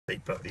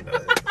seatbelt, you know,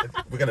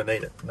 we're going to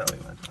need it. No,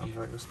 I'm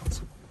very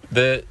responsible.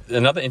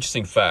 Another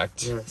interesting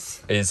fact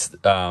is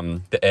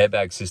the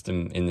airbag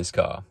system in this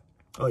car.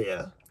 Oh,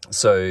 yeah.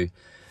 So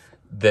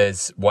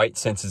there's weight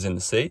sensors in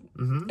the seat,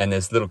 and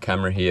there's a little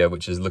camera here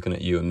which is looking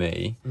at you and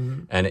me,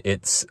 and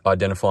it's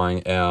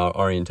identifying our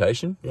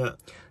orientation. Yeah.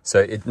 So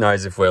it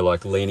knows if we're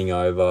like leaning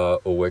over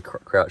or we're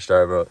crouched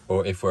over,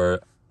 or if we're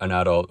an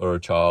adult or a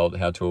child,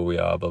 how tall we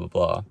are, blah, blah,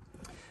 blah.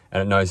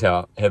 And it knows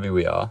how heavy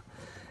we are.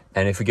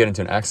 And if we get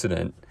into an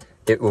accident,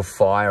 it will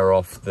fire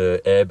off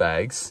the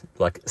airbags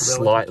like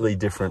slightly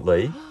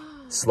differently.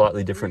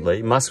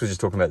 Musk was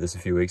just talking about this a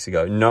few weeks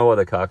ago. No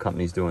other car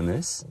company's doing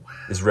this. Wow.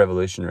 It's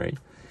revolutionary.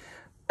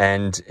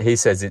 And he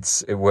says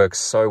it works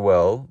so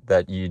well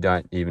that you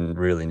don't even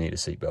really need a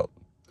seatbelt.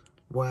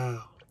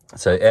 Wow.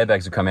 So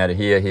airbags will come out of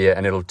here,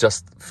 and it'll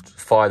just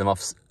fire them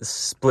off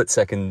split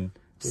second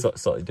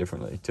slightly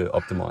differently to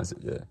optimize it.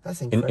 Yeah.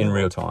 That's incredible. In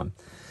real time.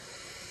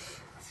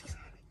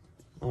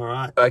 All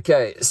right.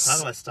 Okay.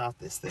 How do I start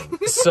this thing?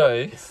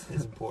 So, it's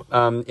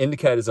important.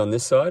 Indicators on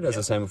this side, as I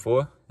was saying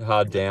before,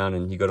 hard down,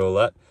 and you got all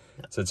that.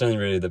 So it's only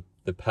really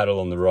the paddle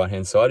on the right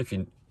hand side. If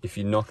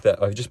you knock that,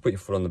 just put your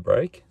foot on the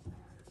brake.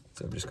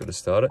 So I've just got to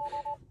start it.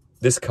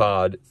 This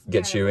card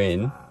gets you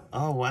in.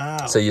 Oh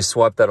wow! So you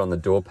swipe that on the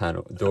door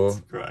panel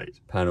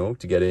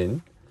to get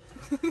in.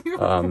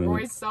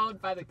 Roy's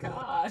sold by the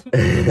card.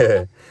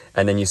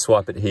 And then you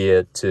swipe it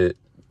here to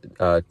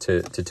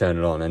turn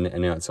it on, and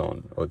now it's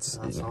on. Or it's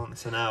on.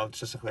 So now it's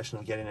just a question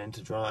of getting in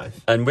to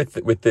drive. And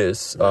with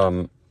this,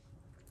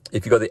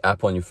 if you got the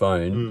app on your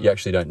phone, you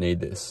actually don't need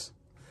this.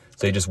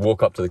 So you just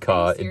walk up to the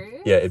car.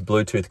 It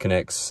Bluetooth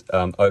connects,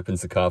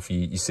 opens the car for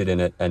you. You sit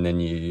in it, and then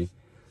you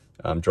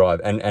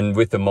drive. And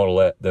with the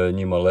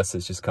new Model S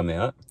that's just come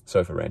out.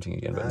 Sorry for ranting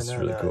again, but it's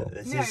really cool.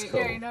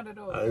 No, not at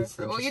all.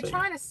 Well, you're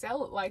trying to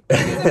sell it like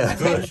a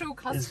potential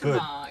customer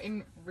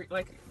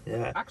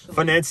actually.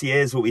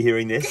 Financiers will be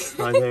hearing this.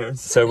 My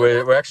parents. So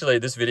we're actually,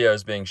 this video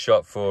is being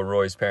shot for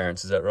Roy's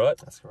parents. Is that right?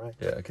 That's correct.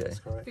 Yeah. Okay. That's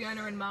correct.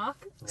 Fiona and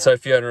Mark. Yeah. So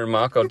Fiona and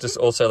Mark, I'll just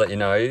also let you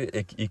know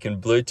you can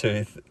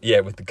Bluetooth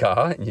with the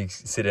car and you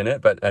sit in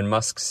it. And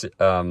Musk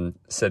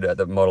said at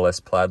the Model S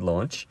Plaid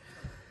launch,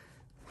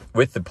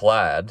 with the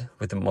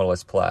Model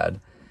S Plaid,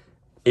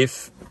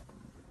 if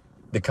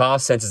the car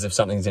senses if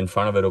something's in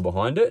front of it or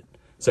behind it.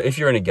 So if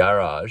you're in a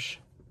garage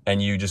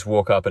and you just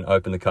walk up and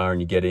open the car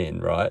and you get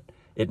in, right?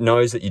 It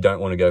knows that you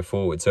don't want to go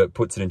forward, so it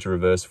puts it into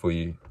reverse for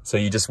you. So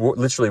you just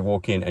literally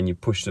walk in and you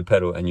push the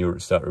pedal and you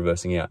start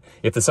reversing out.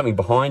 If there's something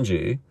behind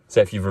you,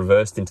 say if you've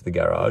reversed into the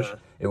garage,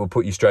 it will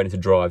put you straight into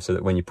drive so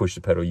that when you push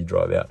the pedal, you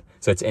drive out.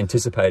 So it's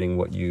anticipating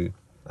what you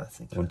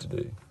want to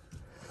do.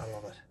 I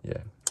love it.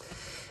 Yeah. I'm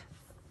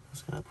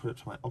just going to put it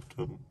to my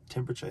optimum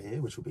temperature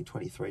here, which will be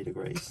 23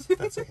 degrees.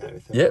 That's okay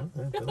with you. Yep.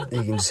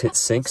 You can just hit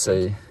sync,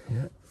 so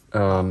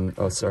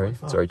sorry,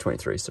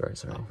 23, sorry.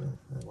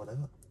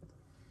 Whatever.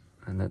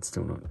 And that's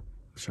still not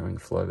showing the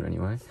flow, but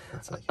anyway.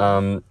 That's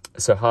okay.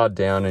 So hard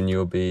down and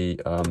you'll be...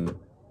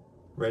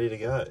 ready to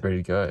go. Ready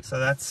to go. So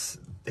that's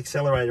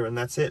accelerator and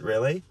that's it,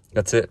 really?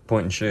 That's it,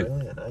 point and shoot.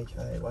 Brilliant,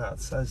 okay. Wow,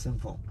 it's so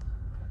simple.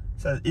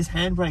 So is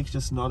handbrake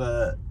just not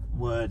a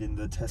word in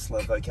the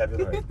Tesla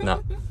vocabulary?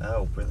 No.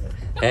 Oh, brilliant.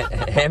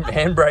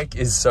 Handbrake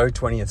is so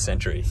 20th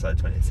century. So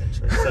 20th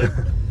century.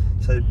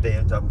 So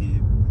BMW,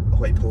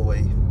 hoi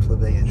polloi,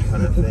 plebeian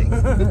kind of thing.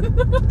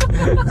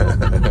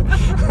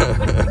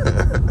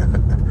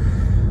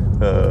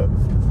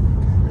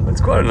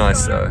 It's quite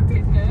nice though.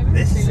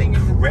 This is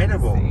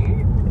incredible.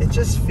 It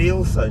just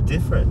feels so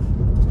different.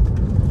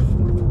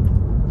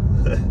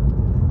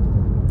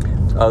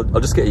 I'll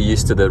just get you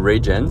used to the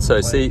regen.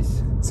 So see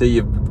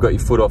you've got your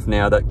foot off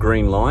now, that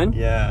green line.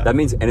 Yeah. That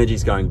means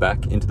energy's going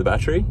back into the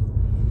battery.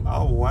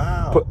 Oh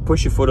wow.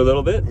 Push your foot a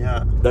little bit.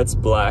 Yeah. That's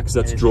black,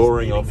 so that's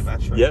drawing off the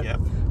battery. Yeah.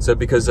 So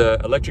because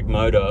an electric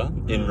motor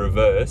in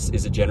reverse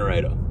is a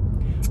generator.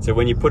 So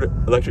when you put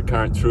electric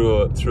current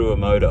through a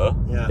motor,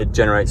 it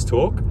generates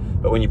torque.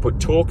 But when you put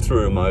torque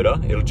through a motor,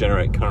 it'll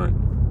generate current.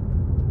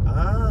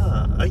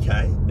 Ah,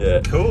 okay. Yeah.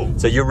 Cool.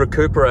 So you're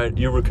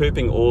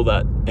recouping all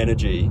that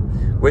energy.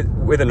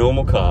 With a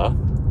normal car,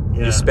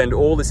 you spend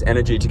all this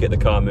energy to get the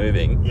car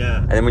moving. Yeah.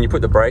 And then when you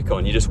put the brake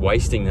on, you're just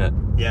wasting that.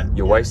 Yeah.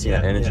 You're wasting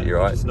that energy,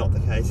 right? Which is not the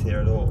case here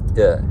at all.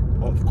 Yeah.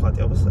 Oh, quite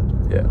the opposite.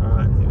 Yeah. All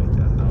right, here we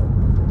go.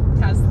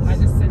 Kaz, I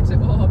just sent it.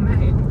 Oh,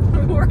 mate.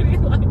 I'm already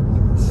like...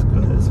 It's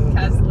good. It's all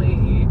Kaz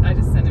Lee, I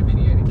just sent a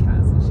video to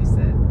Kaz and she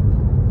said...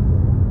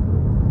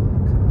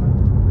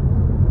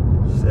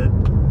 She said,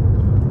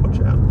 watch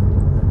out.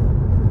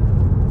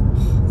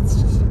 It's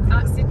just...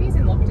 Sippy's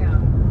in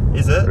lockdown.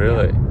 Is it?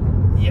 Really?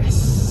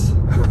 Yes.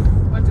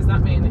 What does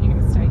that mean? That you're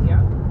going to stay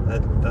here?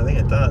 I think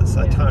it does.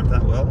 I timed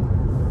that well.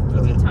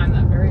 You did time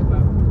that very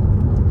well.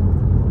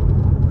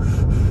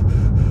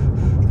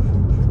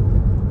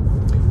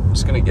 I'm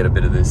just going to get a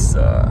bit of this,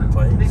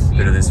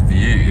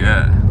 view.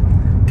 Yeah.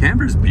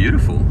 Canberra's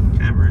beautiful.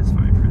 Canberra is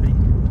very pretty.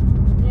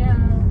 Yeah.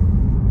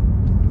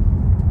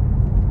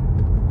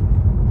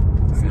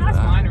 There's nice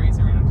wineries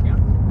around here.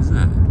 Isn't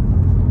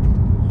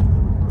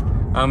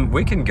it?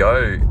 We can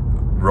go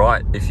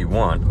right if you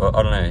want. Or,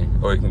 I don't know.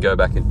 Or you can go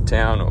back into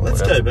town. Or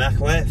let's whatever. go back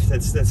left.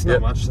 There's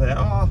not much there.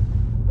 Oh.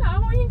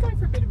 No, well, you can go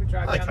for a bit of a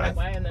drive down that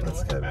way and then let's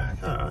we'll go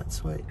head back. All right,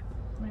 sweet.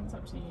 I mean, it's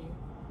up to you.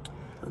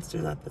 Let's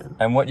do that then.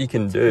 And what you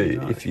can do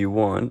if you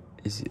want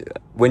is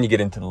when you get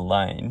into the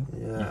lane,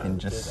 you can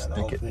just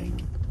stick it.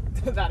 Thing.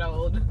 That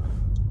old.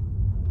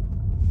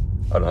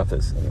 I don't know if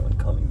there's anyone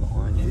coming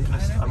behind you.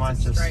 I might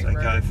just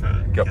go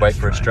for Wait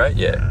for it straight?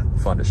 Yeah.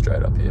 Find it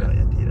straight up here.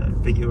 Brilliant, you know,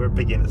 we're at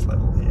beginner's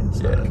level here,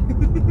 so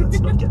let's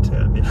not get too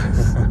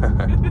ambitious.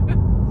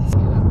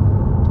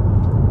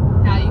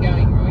 How are you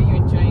going, Roy? You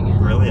enjoying it?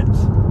 Brilliant.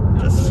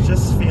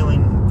 Just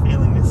feeling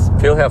this.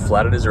 Feel how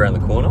flat it is around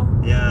the corner?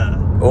 Yeah.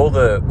 All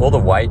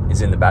the weight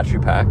is in the battery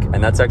pack,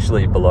 and that's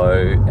actually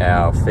below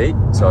our feet,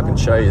 so I can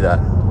show you that.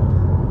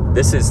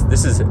 This is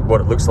what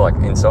it looks like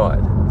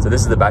inside. So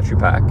this is the battery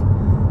pack.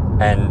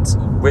 And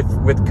with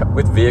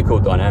vehicle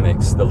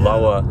dynamics, the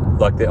lower,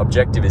 like the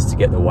objective is to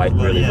get the weight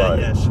really low.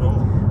 Yeah,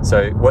 sure.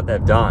 So what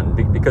they've done,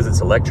 because it's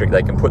electric,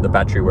 they can put the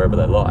battery wherever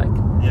they like.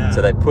 Yeah.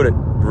 So they put it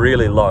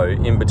really low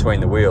in between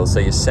the wheels, so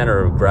your center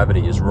of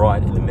gravity is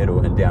right in the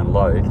middle and down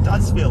low. It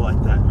does feel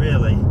like that,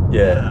 really.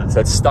 Yeah. So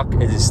it's stuck.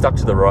 It is stuck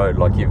to the road.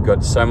 Like you've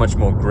got so much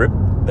more grip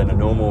than a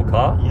normal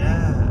car.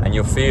 Yeah. And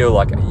you'll feel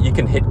like you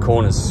can hit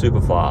corners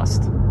super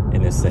fast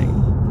in this thing.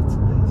 That's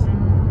amazing.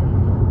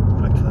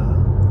 What a car.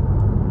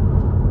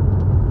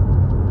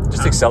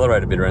 Just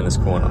accelerate a bit around this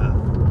corner.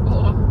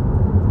 Oh.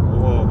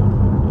 Whoa.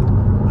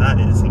 That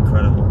is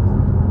incredible.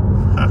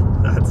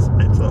 That's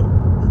mental.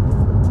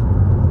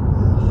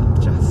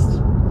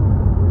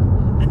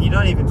 And you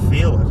don't even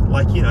feel it.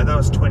 Like, you know, that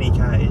was 20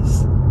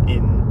 Ks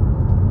in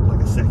like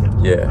a second.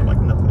 Yeah. Like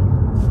nothing.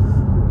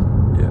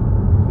 Yeah.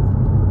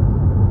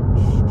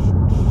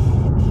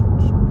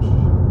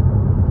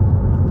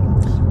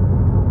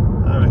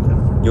 I reckon.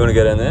 You want to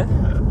go down there?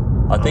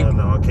 Yeah. I think.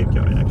 No, I'll keep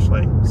going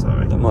actually.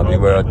 Sorry. That might be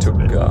where I took.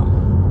 Behind me,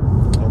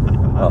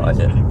 it's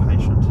a bit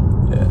impatient.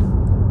 Yeah.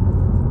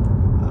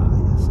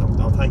 Yes,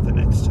 I'll take the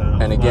next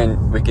turn. And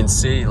again, we can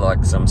see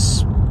like some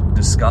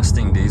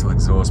disgusting diesel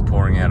exhaust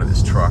pouring out of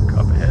this truck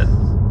up ahead.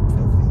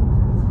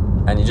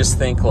 And you just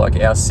think like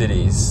our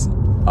cities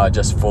are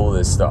just full of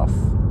this stuff,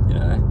 you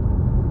know.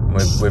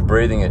 We're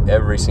breathing it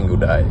every single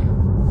day,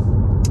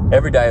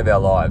 every day of our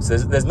lives.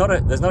 There's not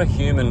a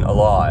human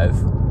alive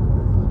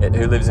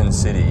who lives in the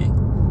city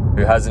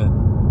who hasn't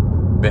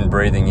been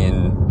breathing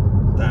in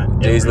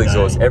diesel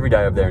exhaust every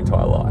day of their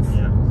entire life.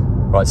 Yeah.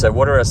 Right. So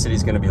what are our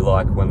cities going to be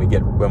like when we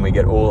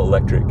get all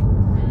electric?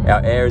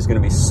 Our air is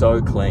going to be so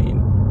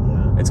clean.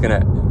 It's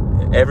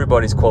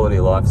everybody's quality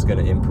of life is going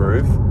to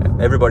improve.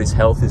 Everybody's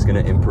health is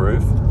going to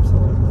improve.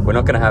 Absolutely. We're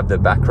not going to have the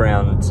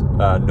background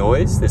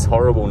noise, this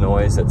horrible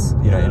noise that's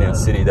in our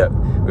city that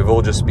we've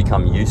all just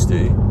become used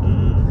to.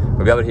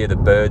 We'll be able to hear the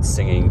birds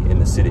singing in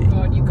the city.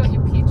 God, you've got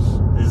your pitch.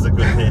 This is a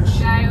good pitch.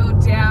 Nailed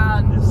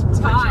down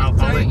tight,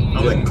 don't you?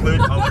 I'll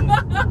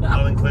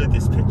include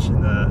this pitch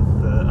in the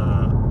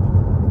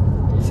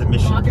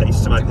submission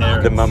piece to my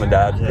parents. The mum and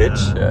dad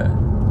pitch. Yeah.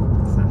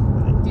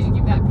 Exactly. Did you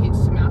give that pitch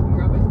to Malcolm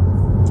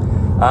Roberts?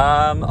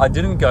 I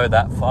didn't go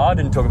that far. I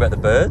didn't talk about the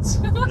birds.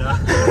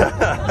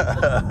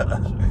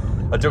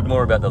 I talked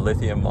more about the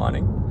lithium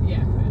mining.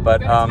 Yeah.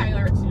 But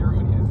tailor it to your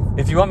audience.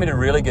 if you want me to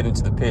really get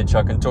into the pitch,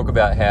 I can talk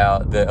about how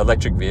the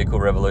electric vehicle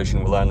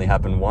revolution will only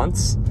happen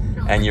once,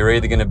 and you're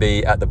either going to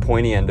be at the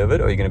pointy end of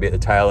it or you're going to be at the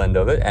tail end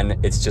of it,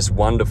 and it's just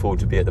wonderful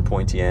to be at the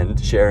pointy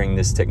end, sharing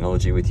this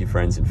technology with your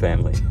friends and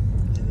family.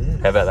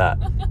 How about that?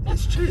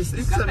 It's true.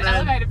 You've got the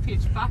elevator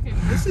pitch fucking.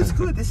 This is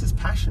good. This is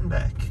passion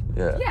back.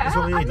 Yeah. Yeah. That's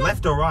what we need.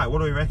 Left or right? What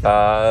do we reckon?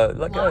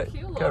 Like Go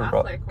Hill right. or Go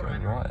Affleck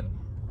right. winery?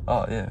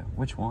 Oh yeah.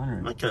 Which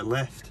winery? Might go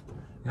left.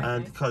 Yeah.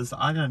 Because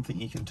I don't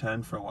think you can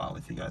turn for a while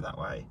if you go that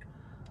way.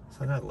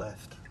 So go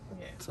left.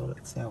 Yeah. So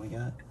that's how we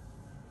go.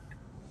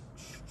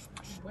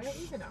 Where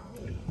even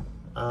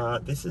are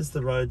we? This is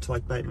the road to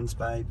like Bateman's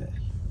Bay, Beck.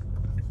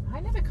 I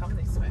never come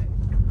this way.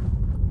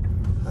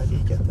 How do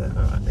you get there?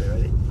 Alright, you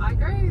ready? I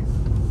go.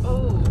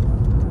 Oh.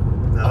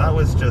 No, that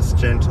was just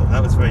gentle.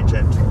 That was very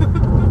gentle.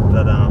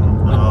 But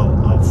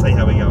I'll see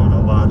how we go on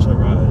a larger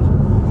road.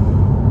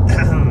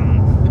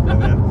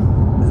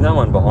 There's no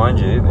one behind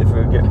you.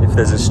 If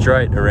there's a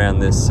straight around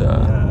this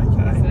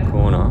okay.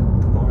 corner.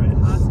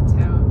 Hard to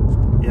tell.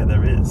 Yeah,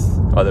 there is.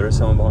 Oh, there is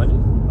someone behind you?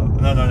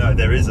 No.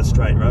 There is a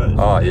straight road.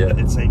 Oh, yeah.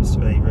 It seems to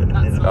be.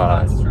 That's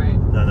not straight.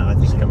 No, I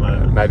think I'm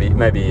over. Maybe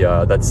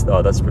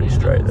that's pretty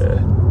straight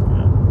there.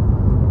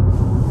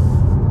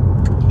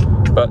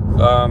 But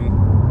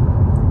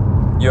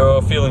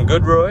you're feeling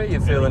good, Roy? You're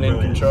feeling in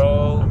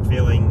control? I'm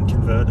feeling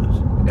converted.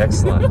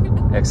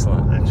 Excellent.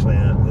 Excellent. Actually,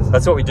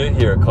 That's what we do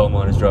here at Coal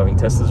Miners Driving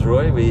Teslas,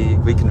 Roy.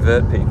 We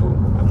convert people.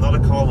 I'm not a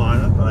coal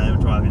miner, but I am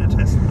driving a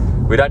Tesla.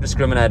 We don't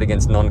discriminate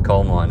against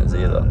non-coal miners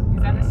either.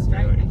 Is that a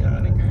straight that you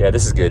want to go? Yeah,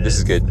 this is good. This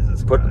is good.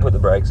 Put the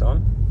brakes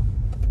on.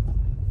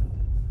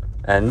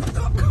 And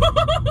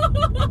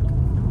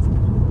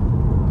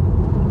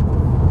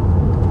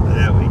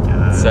there we go.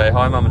 say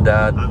hi, Mum and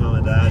Dad. Hi, Mum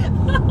and Dad.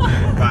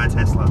 Buy a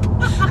Tesla.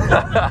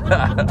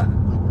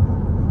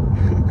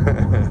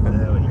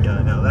 There we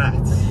go. Now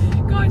that's...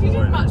 God, you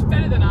did much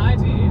better than I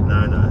did.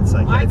 No, it's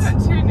okay. I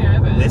got too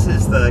nervous. This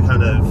is the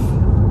kind of...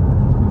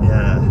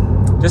 Yeah.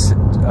 Just...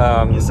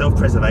 Your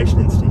self-preservation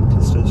instinct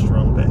is too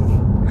strong, Beck.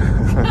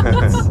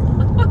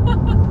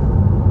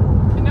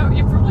 No,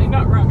 you're probably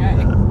not wrong, eh?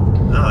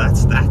 No,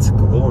 that's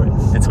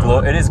glorious.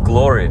 It is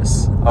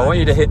glorious. I want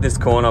you to hit this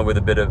corner with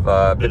a bit of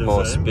bit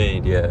more zoom?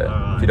 speed, yeah.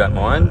 Right, if you don't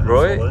mind,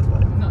 Roy.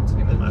 Absolutely. Not too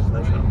much. My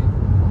pleasure.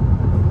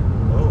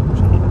 Oh,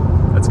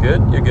 gee. That's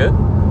good. You're good.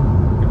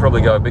 You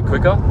probably go a bit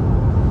quicker.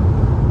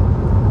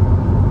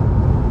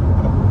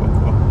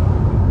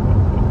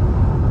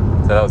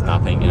 So that was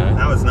nothing, you know.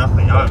 That was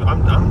nothing.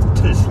 I'm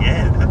too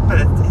scared,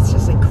 but it's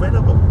just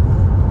incredible.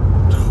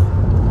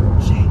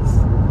 Jeez.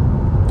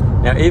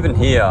 Now even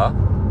here,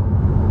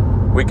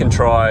 we can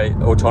try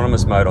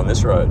autonomous mode on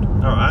this road.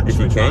 All right. If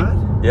should you we can. try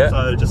it? Yeah.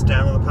 So just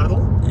down on the paddle.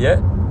 Yeah.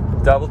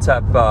 Double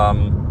tap.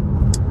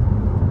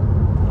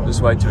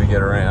 Just wait till we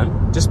get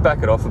around. Just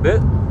back it off a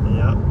bit.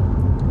 Yeah.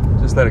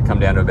 Just let it come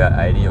down to about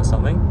 80 or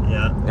something.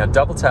 Yeah. Now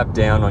double tap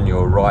down on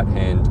your right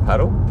hand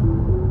paddle.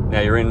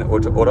 Now you're in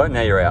auto.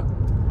 Now you're out.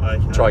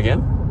 Okay. Try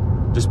again.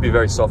 Just be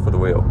very soft with the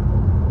wheel.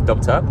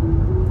 Double tap.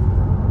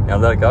 Now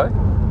let it go.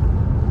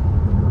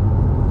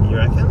 You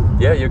reckon?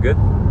 Yeah, you're good.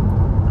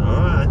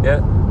 All right.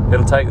 Yeah,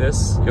 it'll take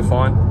this. You're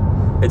fine.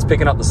 It's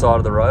picking up the side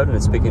of the road and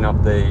it's picking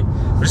up the...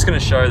 We're just going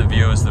to show the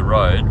viewers the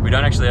road. We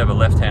don't actually have a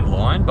left-hand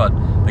line, but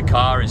the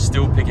car is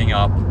still picking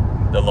up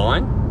the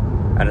line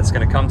and it's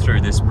going to come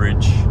through this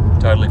bridge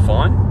totally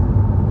fine.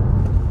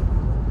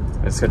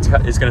 It's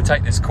going to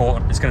take this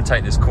corner. It's going to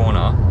take this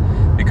corner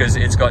because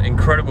it's got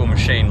incredible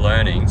machine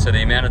learning. So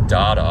the amount of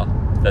data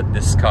that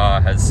this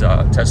car has,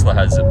 Tesla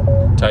has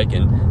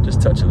taken,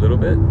 just touch a little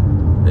bit.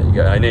 There you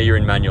go. I know you're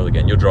in manual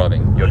again. You're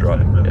driving. You're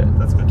driving. Brilliant. Yeah.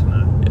 That's good to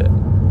know. Yeah.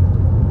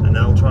 And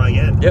now we'll try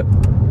again. Yep.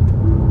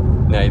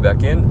 Now you're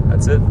back in.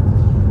 That's it.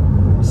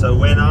 So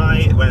when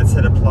it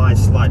said apply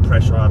slight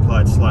pressure, I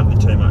applied slightly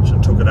too much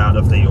and took it out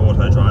of the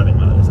auto driving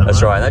mode. Is that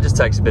That's right. That just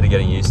takes a bit of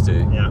getting used to.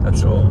 Yeah. That's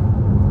sure. all.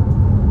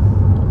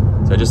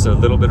 So just a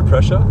little bit of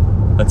pressure.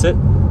 That's it.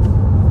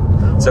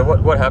 So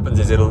what happens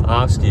is it'll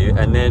ask you,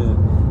 and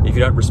then if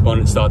you don't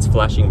respond, it starts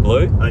flashing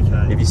blue.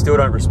 Okay. If you still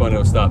don't respond,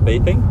 it'll start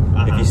beeping.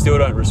 If you still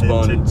don't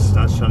respond, it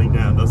starts shutting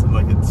down, doesn't it?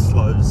 Like it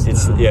slows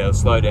down. Yeah, it'll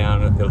slow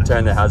down. It'll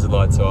turn the hazard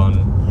lights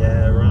on.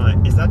 Yeah, right.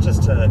 Is that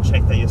just to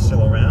check that you're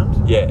still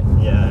around? Yeah.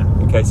 Yeah.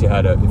 In case you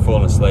had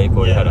fallen asleep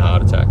or you had a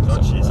heart attack. Or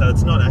Got something you. like So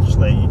it's not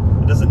actually,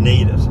 it doesn't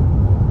need it.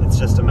 It's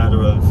just a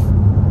matter of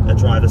a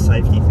driver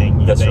safety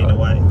thing. You being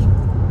awake.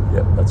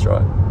 Yep, that's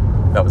right.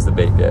 That was the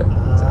beep, yeah.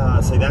 Ah,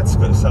 see, that's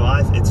good. So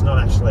it's not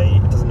actually,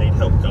 it doesn't need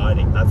help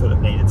guiding. I thought it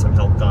needed some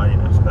help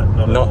guiding it, but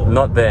not at all.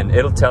 Not then.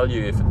 It'll tell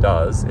you if it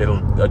does.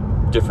 A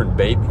different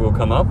beep will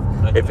come up.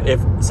 Okay.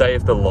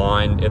 If the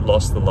line, it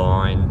lost the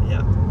line,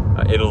 yeah,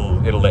 it'll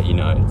let you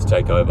know to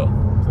take over.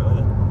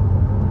 Brilliant.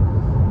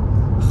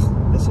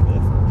 This will be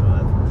a fun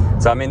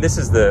drive. So I mean,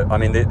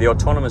 the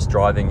autonomous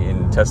driving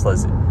in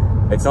Teslas,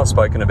 it's not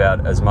spoken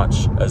about as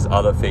much as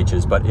other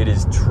features, but it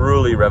is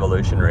truly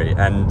revolutionary,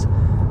 and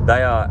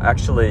they are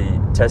actually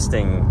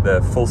testing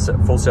the full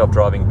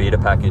self-driving beta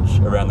package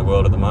around the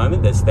world at the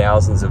moment. There's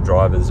thousands of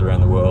drivers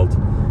around the world,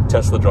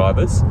 Tesla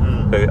drivers,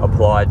 who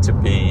applied to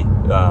be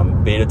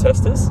beta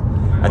testers,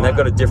 and they've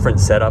got a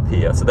different setup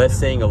here. So they're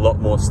seeing a lot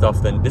more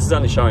stuff than, this is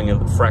only showing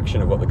a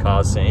fraction of what the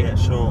car's seeing. Yeah,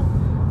 sure.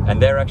 And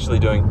they're actually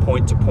doing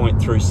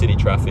point-to-point through city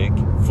traffic,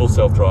 full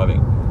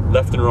self-driving.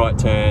 Left and right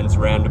turns,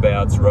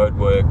 roundabouts,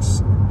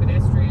 roadworks.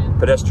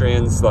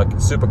 Pedestrians, like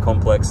super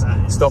complex,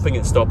 stopping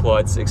at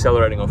stoplights,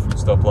 accelerating off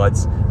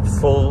stoplights,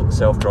 full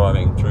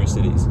self-driving through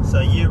cities.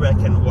 So you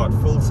reckon what,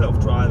 full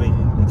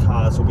self-driving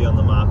cars will be on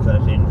the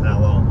market in how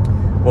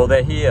long? Well,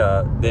 they're here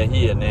now.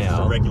 It's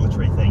a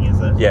regulatory thing, is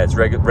it? Yeah, it's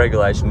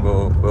regulation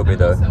will be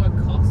the... Also a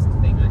cost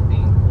thing, I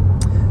think.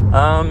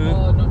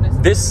 Or not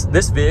necessarily.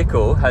 This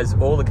vehicle has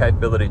all the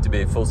capability to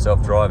be full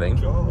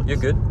self-driving. God, you're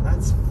good.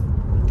 That's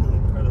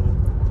incredible.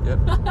 Yep.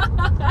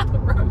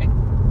 Right.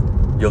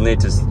 You'll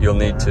need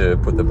to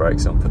put the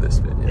brakes on for this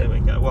bit. Yeah. There we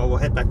go. Well, we'll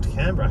head back to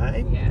Canberra,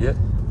 hey? Yeah. Yep.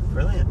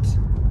 Brilliant.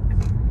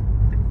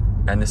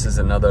 And this is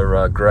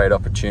another great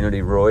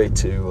opportunity, Roy,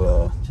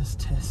 to just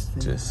test the...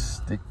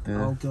 just stick the...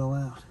 I'll go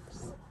out.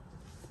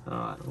 All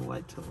right, we'll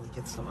wait till we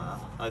get some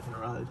open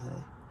road,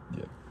 hey?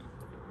 Yep.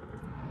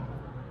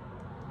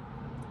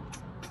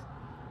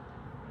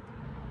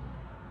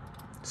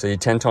 So you're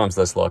 10 times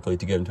less likely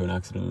to get into an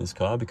accident in this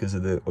car because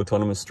of the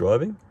autonomous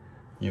driving.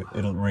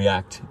 It'll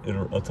react.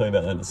 I'll tell you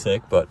about that in a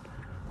sec, but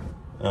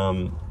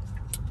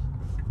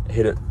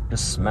hit it.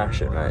 Just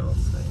smash it, mate.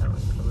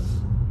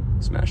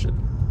 Smash it.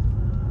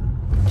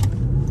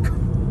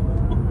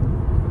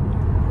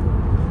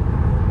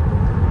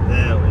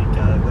 There we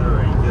go.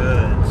 Very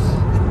good.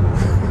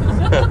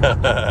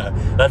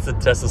 That's the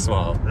Tesla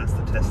smile. That's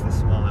the Tesla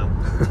smile.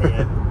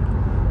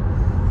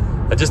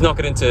 10. Just knock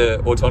it into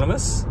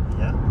autonomous.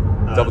 Yeah.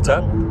 Double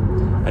tap.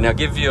 And now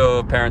give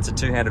your parents a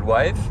two-handed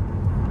wave.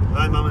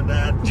 Hi, Mum and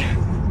Dad.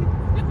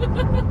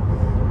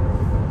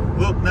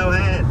 Look, no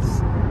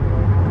hands.